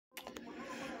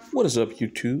What is up,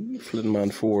 YouTube?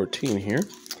 floodinmon14 here,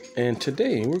 and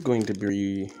today we're going to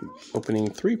be opening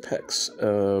 3 packs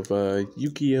of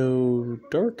Yu-Gi-Oh!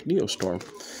 Dark Neostorm.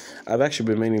 I've actually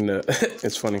been meaning to...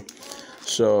 it's funny.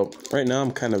 So, right now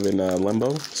I'm kind of in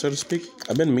limbo, so to speak.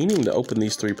 I've been meaning to open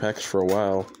these 3 packs for a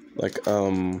while.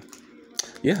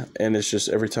 Yeah, and it's just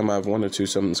every time I've wanted to,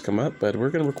 something's come up, but we're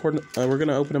going to record... we're going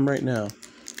to open them right now.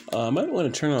 I might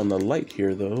want to turn on the light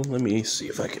here, though. Let me see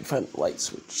if I can find the light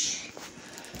switch.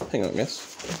 Hang on,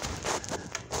 guys.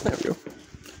 There we go.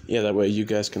 Yeah, that way you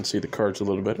guys can see the cards a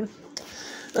little better.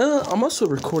 I'm also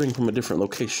recording from a different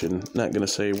location. Not going to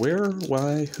say where,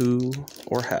 why, who,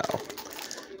 or how.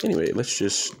 Anyway, let's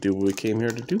just do what we came here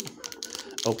to do.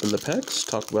 Open the packs,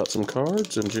 talk about some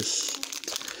cards, and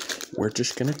we're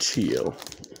just going to chill.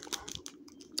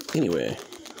 Anyway,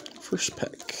 first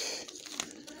pack.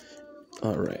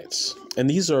 Alright. And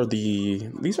these aren't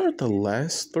the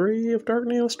last 3 of Dark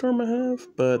Neostorm I have,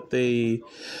 but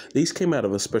these came out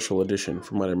of a special edition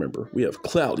from what I remember. We have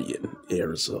Cloudian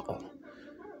Aerosol.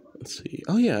 Let's see.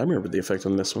 Oh yeah, I remember the effect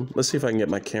on this one. Let's see if I can get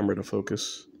my camera to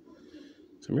focus.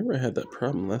 So I remember I had that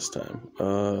problem last time.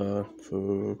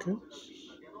 Focus?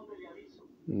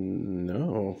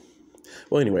 No.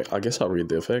 Well, anyway, I guess I'll read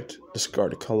the effect.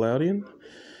 Discard a Cloudian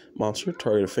monster,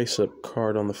 target a face-up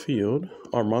card on the field.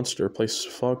 Our monster places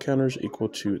fog counters equal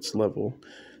to its level.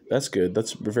 That's good.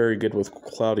 That's very good with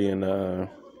Cloudian,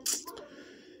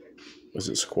 was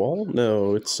it Squall?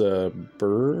 No, it's,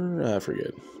 Burr? I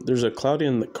forget. There's a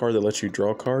Cloudian card that lets you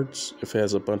draw cards if it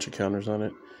has a bunch of counters on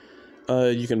it.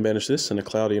 You can banish this and a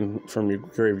Cloudian from your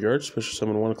graveyard, special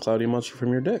summon one Cloudian monster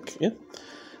from your deck. Yeah.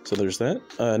 So there's that.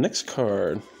 Next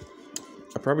card.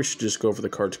 I probably should just go over the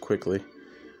cards quickly.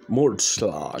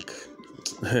 Mordslag.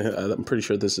 I'm pretty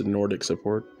sure this is Nordic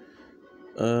support.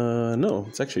 No,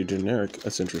 it's actually generic.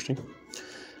 That's interesting.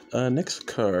 Next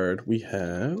card, we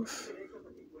have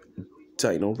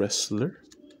Dino Wrestler.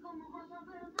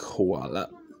 Elasilat.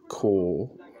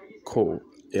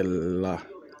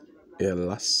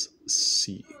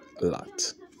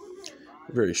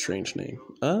 Very strange name.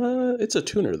 It's a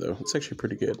tuner, though. It's actually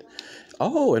pretty good.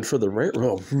 Oh, and for the rare...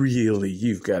 Oh, really?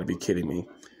 You've got to be kidding me.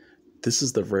 This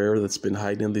is the rare that's been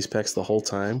hiding in these packs the whole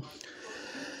time.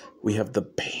 We have the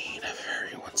bane of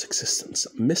everyone's existence,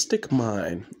 Mystic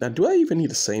Mine. Now, do I even need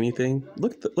to say anything?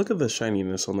 Look at the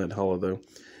shininess on that holo, though.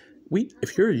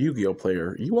 If you're a Yu-Gi-Oh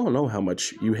player, you all know how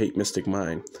much you hate Mystic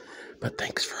Mine. But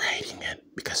thanks for hating it,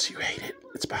 because you hate it.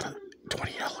 It's about a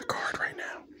 $20 card right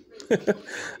now.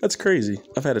 That's crazy.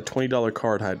 I've had a $20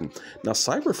 card hiding. Now,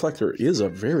 Cyber Reflector is a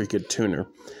very good tuner.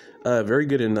 Very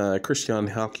good in Christian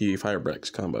Halki Firebreaks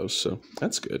combos, so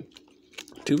that's good.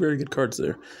 2 very good cards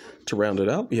there. To round it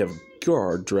out, we have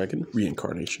Guard Dragon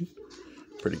Reincarnation.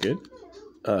 Pretty good.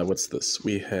 What's this?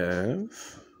 We have...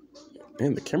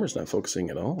 Man, the camera's not focusing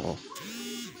at all.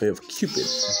 We have Cupid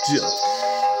Duel.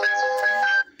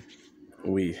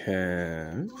 We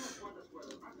have...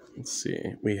 Let's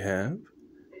see. We have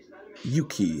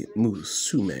Yuki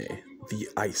Musume, the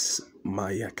Ice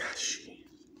Mayakashi.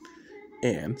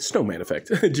 And Snowman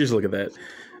Effect. Just look at that.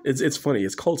 It's funny.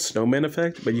 It's called Snowman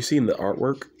Effect, but you see in the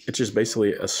artwork, it's just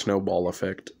basically a snowball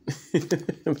effect.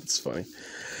 It's funny.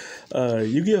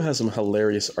 Yu-Gi-Oh! Has some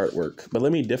hilarious artwork, but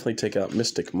let me definitely take out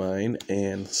Mystic Mine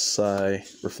and Psy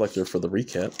Reflector for the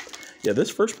recap. Yeah,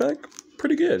 this first pack,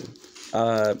 pretty good.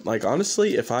 Like,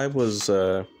 honestly, if I was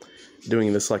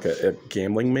doing this like a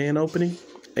Gambling Man opening,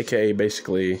 aka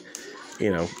basically,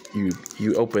 you know, you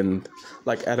open...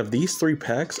 Like, out of these 3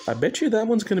 packs, I bet you that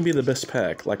one's going to be the best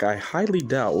pack. Like, I highly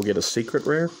doubt we'll get a secret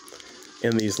rare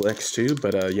in these next 2.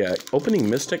 But, yeah, opening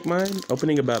Mystic Mine,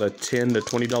 opening about a $10 to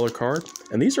 $20 card.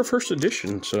 And these are first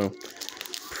edition, so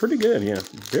pretty good, yeah.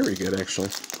 Very good,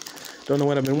 actually. Don't know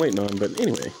what I've been waiting on, but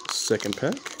anyway, second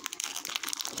pack.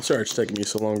 Sorry it's taking me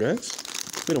so long, guys.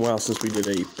 It's been a while since we did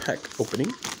a pack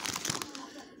opening.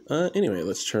 Anyway,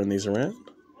 let's turn these around.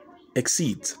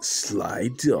 Exceeds Sly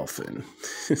Dolphin.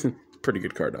 Pretty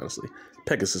good card, honestly.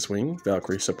 Pegasus Wing,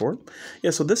 Valkyrie support. Yeah,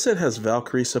 so this set has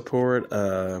Valkyrie support,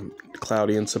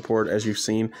 Cloudian support, as you've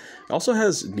seen. It also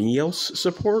has Neos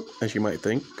support, as you might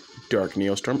think. Dark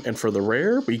Neostorm. And for the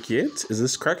rare we get, is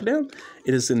this Crackdown?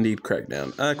 It is indeed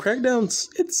Crackdown.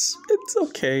 Crackdown's, it's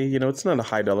okay. You know, it's not a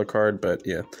high dollar card, but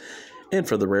yeah. And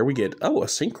for the rare we get, oh, a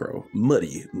Synchro.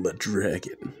 Muddy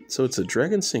Dragon. So it's a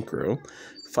Dragon Synchro.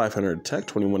 500 attack,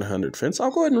 2100 defense. I'll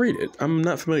go ahead and read it. I'm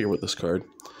not familiar with this card.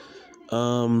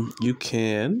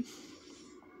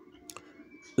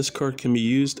 This card can be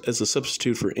used as a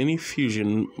substitute for any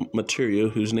fusion material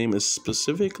whose name is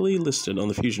specifically listed on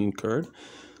the fusion card.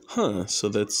 Huh, so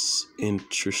that's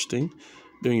interesting.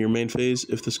 During your main phase,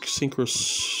 if this synchro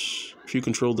If you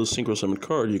control the synchro summon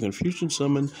card, you can fusion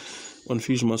summon one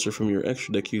fusion monster from your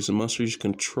extra deck using monsters you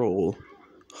control.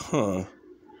 Huh.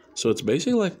 So it's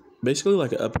basically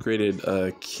like an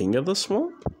upgraded King of the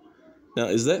Swamp? Now,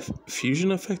 is that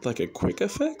fusion effect like a quick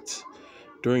effect?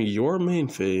 During your main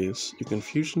phase, you can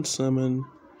fusion summon...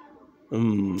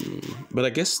 But I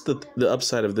guess the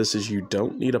upside of this is you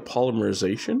don't need a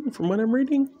polymerization, from what I'm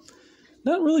reading.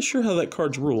 Not really sure how that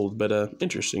card's ruled, but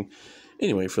interesting.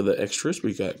 Anyway, for the extras,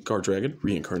 we got Guard Dragon,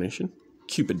 Reincarnation,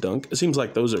 Cupid Dunk. It seems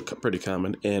like those are pretty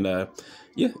common. And,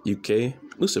 yeah, UK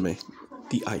Musume,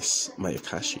 the Ice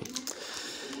Mayakashi.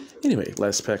 Anyway,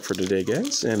 last pack for today,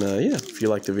 guys. And, yeah, if you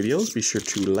like the videos, be sure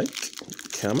to like,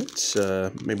 comment,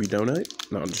 maybe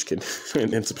donate. No, I'm just kidding.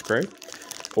 and subscribe.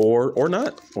 Or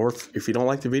not. Or if you don't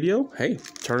like the video, hey,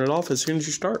 turn it off as soon as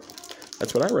you start.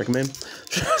 That's what I recommend.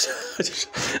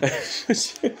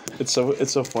 It's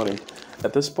so funny.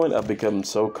 At this point, I've become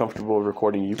so comfortable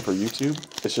recording you for YouTube.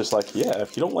 It's just like, yeah,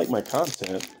 if you don't like my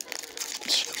content,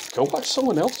 go watch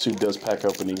someone else who does pack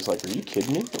openings. Like, are you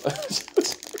kidding me?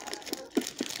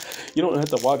 You don't have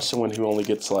to watch someone who only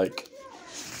gets like,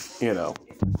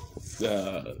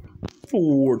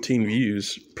 14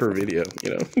 views per video.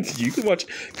 You can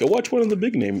go watch one of the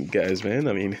big name guys, man.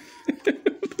 I mean,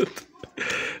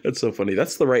 that's so funny.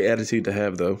 That's the right attitude to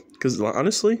have, though, because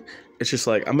honestly, it's just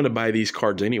like, I'm gonna buy these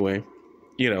cards anyway,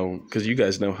 because you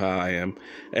guys know how I am,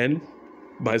 and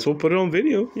might as well put it on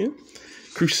video. Yeah,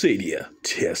 Crusadia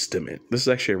Testament. This is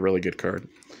actually a really good card.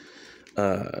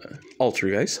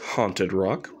 Altergeist, Haunted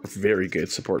Rock, a very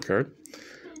good support card.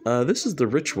 This is the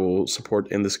ritual support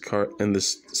in this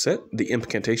set. The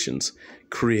incantations,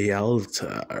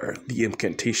 Crealtar, the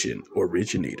incantation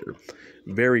originator,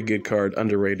 very good card,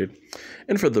 underrated.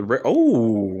 And for the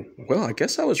well, I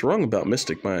guess I was wrong about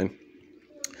Mystic Mine.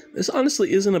 This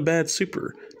honestly isn't a bad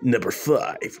super. Number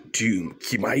 5, Doom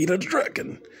Chimera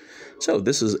Dragon. So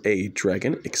this is a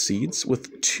dragon, exceeds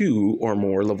with 2 or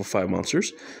more level 5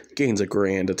 monsters, gains a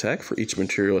grand attack for each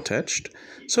material attached.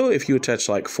 So if you attach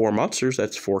like 4 monsters,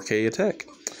 that's 4k attack.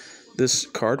 This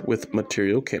card with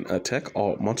material can attack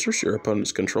all monsters your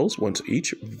opponent controls once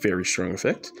each, very strong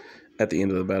effect. At the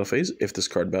end of the battle phase, if this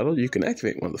card battled, you can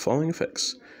activate one of the following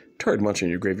effects. Target monster in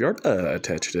your graveyard,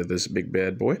 attach it to this big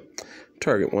bad boy.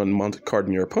 Target one card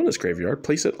in your opponent's graveyard,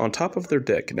 place it on top of their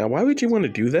deck. Now, why would you want to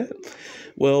do that?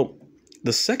 Well,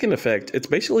 the second effect, it's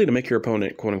basically to make your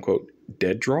opponent, quote-unquote,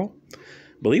 dead draw.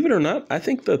 Believe it or not, I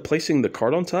think that placing the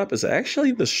card on top is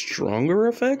actually the stronger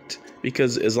effect,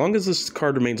 because as long as this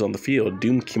card remains on the field,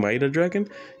 Doom Chimera Dragon,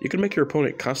 you can make your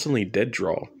opponent constantly dead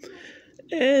draw.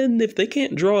 And if they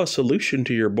can't draw a solution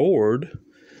to your board,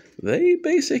 they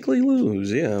basically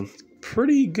lose, yeah.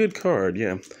 Pretty good card,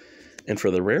 yeah. And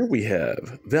for the rare, we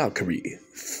have Valkyrie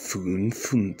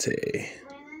Funfute.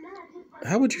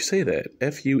 How would you say that?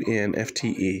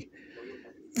 Funfte.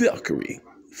 Valkyrie.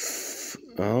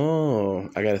 Oh,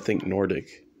 I gotta think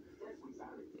Nordic.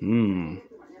 Would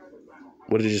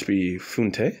it just be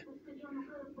Funte?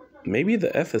 Maybe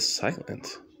the F is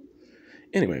silent.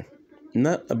 Anyway,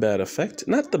 not a bad effect.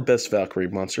 Not the best Valkyrie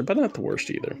monster, but not the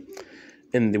worst either.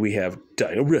 And then we have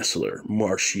Dino Wrestler,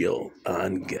 Martial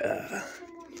Anga.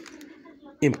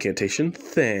 Incantation,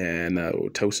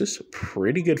 Thanatosis.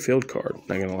 Pretty good field card,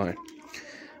 not gonna lie.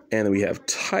 And then we have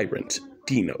Tyrant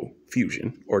Dino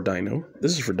Fusion, or Dino.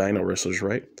 This is for Dino Wrestlers,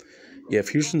 right? Yeah,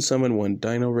 Fusion Summon one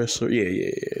Dino Wrestler.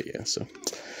 Yeah. So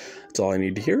that's all I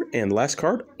need to hear. And last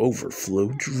card,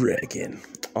 Overflow Dragon.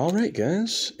 All right,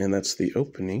 guys. And that's the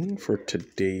opening for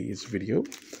today's video.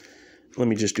 Let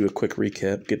me just do a quick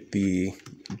recap, get the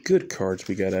good cards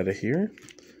we got out of here.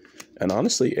 And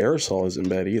honestly, Aerosol isn't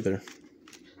bad either.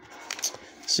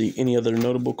 See any other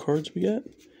notable cards we got?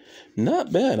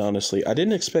 Not bad, honestly. I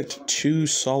didn't expect 2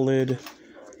 solid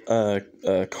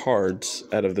cards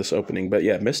out of this opening. But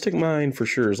yeah, Mystic Mine for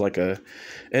sure is like a...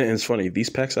 And it's funny, these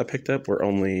packs I picked up were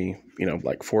only,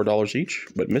 like $4 each.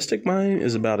 But Mystic Mine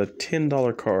is about a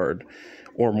 $10 card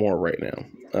or more right now.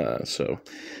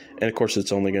 And of course,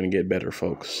 it's only going to get better,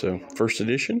 folks. So, first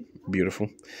edition, beautiful.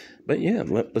 But yeah,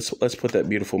 let's put that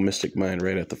beautiful Mystic Mine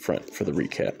right at the front for the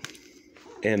recap.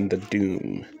 And the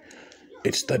Doom.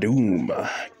 It's the Doom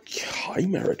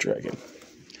Chimera Dragon.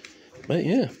 But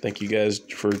yeah, thank you guys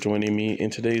for joining me in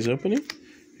today's opening.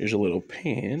 Here's a little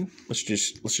pan. Let's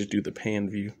just do the pan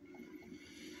view.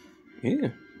 Yeah,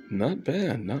 not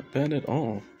bad at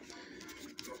all.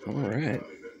 All right.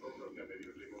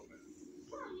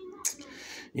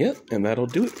 Yep, and that'll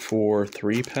do it for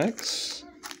 3 packs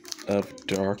of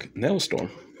Dark Neostorm.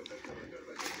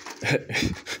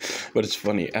 But it's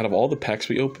funny, out of all the packs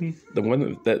we open, the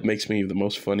one that makes me the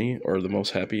most funny or the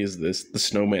most happy is the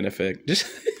snowman effect.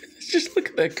 Just look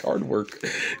at that card work.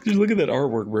 Just look at that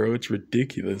artwork, bro. It's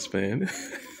ridiculous, man.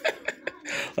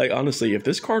 Like, honestly, if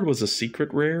this card was a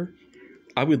secret rare,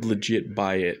 I would legit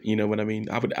buy it. You know what I mean?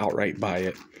 I would outright buy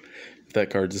it if that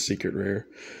card's a secret rare.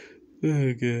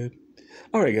 Oh, good.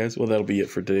 Alright, guys. Well, that'll be it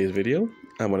for today's video.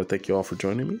 I want to thank you all for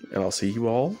joining me, and I'll see you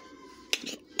all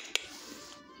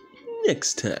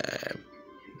next time.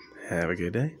 Have a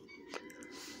good day.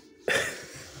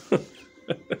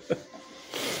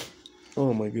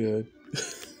 Oh my god.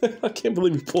 I can't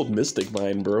believe you pulled Mystic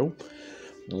Mine, bro.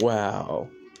 Wow.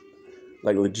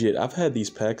 Like, legit, I've had these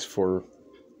packs for...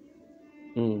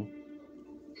 And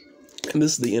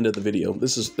this is the end of the video.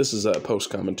 This is a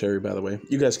post-commentary, by the way.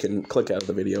 You guys can click out of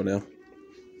the video now.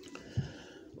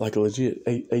 Like, legit,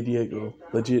 hey Diego,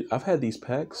 legit, I've had these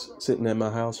packs sitting at my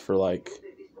house for, like,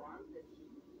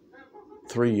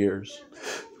 3 years.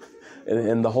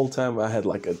 And the whole time I had,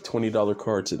 like, a $20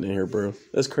 card sitting in here, bro.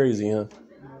 That's crazy, huh?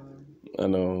 I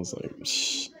know, I was like,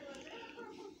 shh.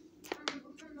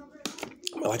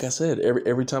 Like I said,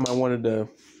 every time I wanted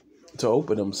to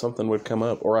open them, something would come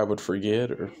up, or I would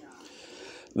forget, or...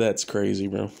 That's crazy,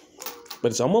 bro.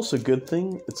 But it's almost a good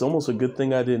thing. It's almost a good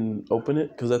thing I didn't open it,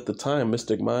 because at the time,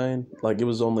 Mystic Mine, like, it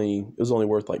was only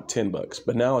worth like $10,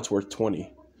 but now it's worth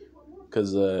 20,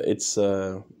 because it's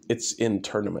in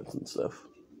tournaments and stuff.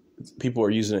 People are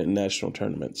using it in national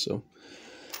tournaments, so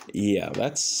yeah,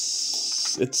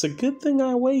 it's a good thing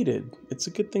I waited. It's a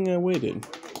good thing I waited,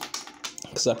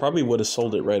 because I probably would have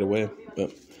sold it right away.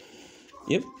 But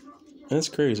yep, that's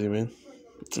crazy, man.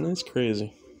 That's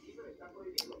crazy.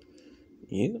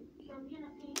 Yeah.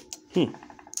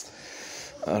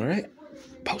 All right.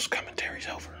 Post commentary's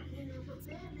over.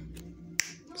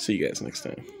 See you guys next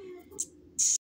time.